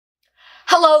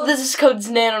Hello, this is Codes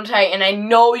Nanotite, and I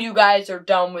know you guys are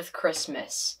done with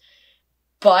Christmas.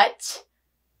 But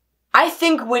I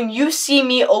think when you see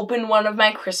me open one of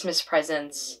my Christmas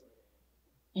presents,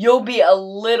 you'll be a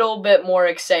little bit more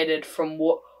excited from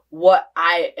what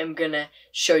I am gonna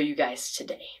show you guys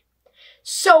today.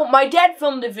 So, my dad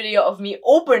filmed a video of me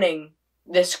opening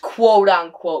this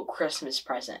quote-unquote Christmas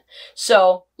present.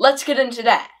 So, let's get into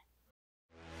that.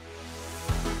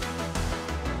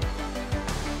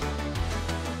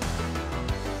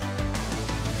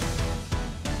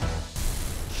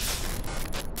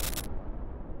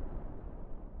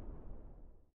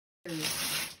 It's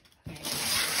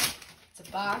a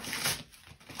box.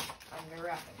 I'm gonna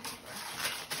wrap it.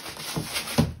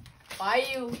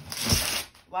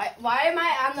 Why am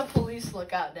I on the police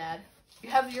lookout, Dad? You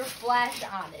have your flash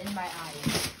on in my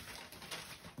eyes.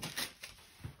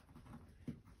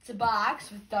 It's a box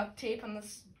with duct tape on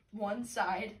this one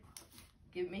side.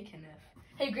 Give me Kenneth.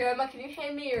 Hey, Grandma, can you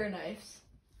hand me your knives?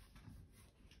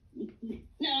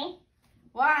 No.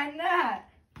 Why not?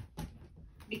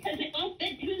 Because it won't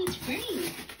fit through the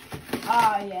screen.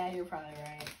 Oh, yeah, you're probably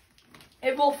right.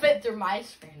 It will fit through my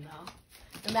screen, though.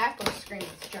 The MacBook screen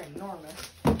is ginormous.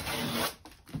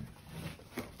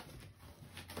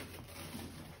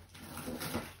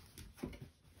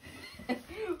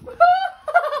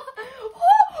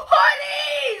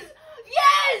 Hoodies!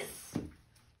 Yes!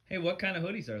 Hey, what kind of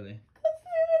hoodies are they?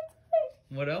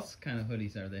 What else kind of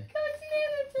hoodies are they?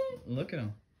 Look at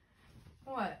them.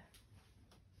 What?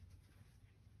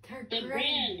 They're The great.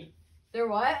 brand. They're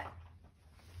what?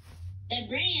 The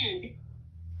brand.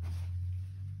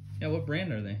 Yeah, what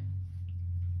brand are they?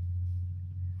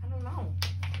 I don't know.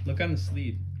 Look on the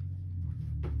sleeve.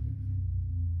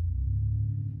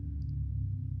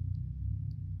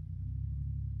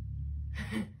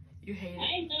 You hate it.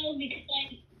 I know because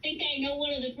I think I know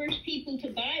one of the first people to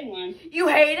buy one. You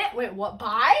hate it? Wait, what?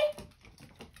 Buy?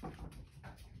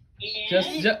 Yeah. Just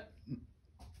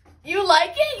You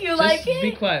like it? You like it?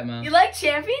 be quiet, Mom. You like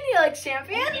Champion? You like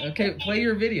Champion? Okay, play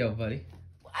your video, buddy.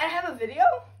 I have a video?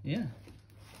 Yeah.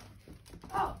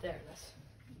 Oh, there it is.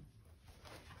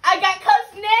 I got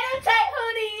Codes Nanotite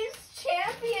hoodies!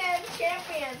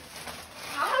 Champion!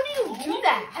 How do you do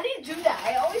that? How do you do that?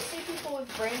 I always see people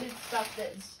with branded stuff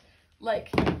that's, like,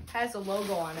 has a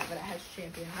logo on it, but it has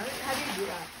Champion. How do you do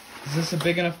that? Is this a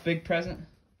big present?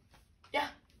 Yeah.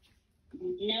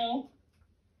 No.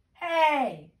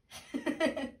 Hey!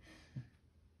 It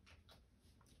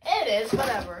is,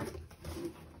 whatever.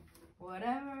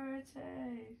 Whatever it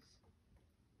takes.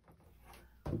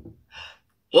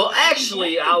 Well,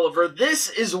 actually, Oliver, this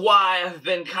is why I've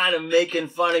been kind of making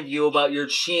fun of you about your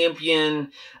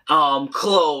Champion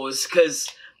clothes, because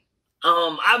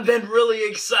I've been really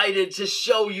excited to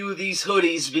show you these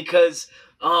hoodies because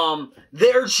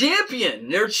they're Champion.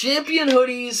 They're Champion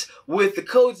hoodies with the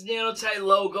Codes Nanotite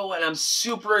logo, and I'm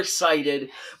super excited.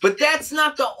 But that's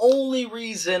not the only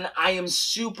reason I am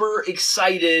super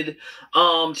excited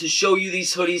to show you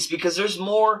these hoodies, because there's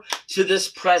more to this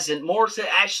present, more to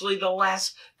actually the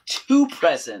last two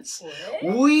presents.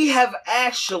 What? We have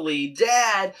actually,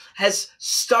 Dad has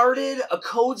started a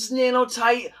Codes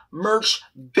Nanotite merch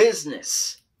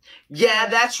business. Yeah,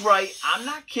 that's right. I'm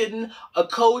not kidding. A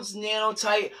Codes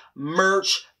Nanotite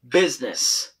merch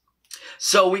business.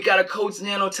 So we got a Codes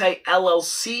Nanotite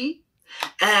LLC,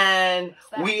 and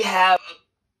we have...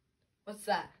 What's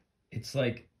that? It's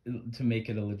like to make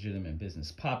it a legitimate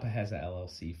business. Papa has a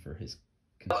LLC for his...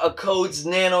 a Codes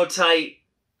Nanotite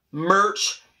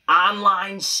merch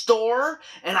online store,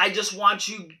 and I just want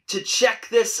you to check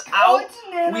this out.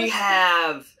 We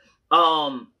have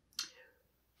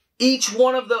each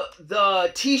one of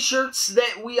the t-shirts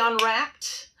that we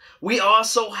unwrapped. We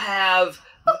also have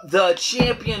the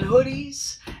Champion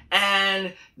hoodies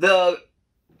and the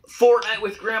Fortnite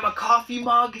with Grandma coffee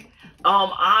mug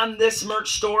on this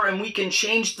merch store, and we can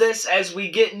change this as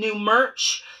we get new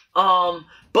merch.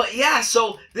 But yeah,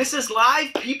 so this is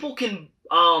live. People can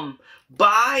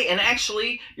buy, and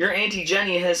actually your Auntie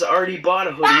Jenny has already bought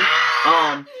a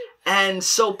hoodie. And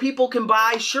so people can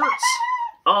buy shirts.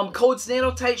 Codes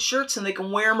Nanotite shirts, and they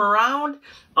can wear them around.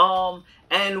 And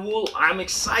I'm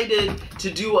excited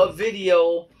to do a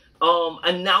video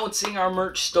announcing our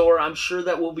merch store. I'm sure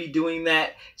that we'll be doing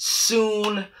that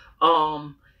soon.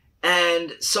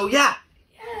 And so yeah,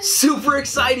 super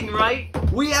exciting, right?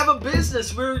 We have a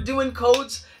business. We're doing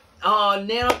Codes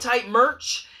Nanotite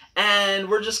merch, and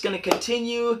we're just gonna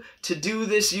continue to do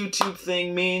this YouTube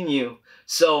thing, me and you.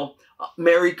 So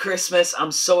Merry Christmas.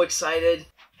 I'm so excited.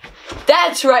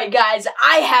 That's right, guys.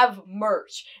 I have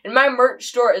merch, and my merch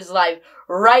store is live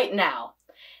right now.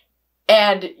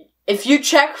 And if you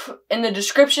check in the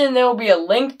description, there will be a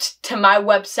link to my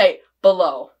website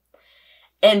below.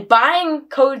 And buying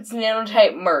Codes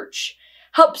Nanotite merch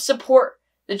helps support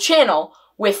the channel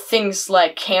with things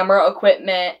like camera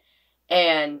equipment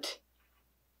and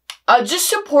just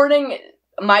supporting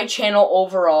my channel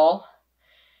overall.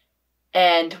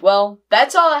 And, well,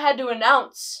 that's all I had to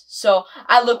announce. So,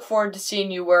 I look forward to seeing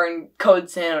you wearing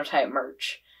Codes Nanotite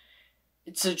merch.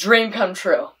 It's a dream come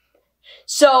true.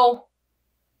 So,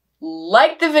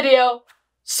 like the video,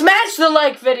 smash the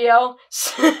like video,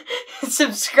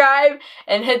 subscribe,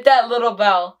 and hit that little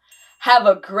bell. Have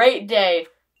a great day.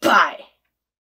 Bye.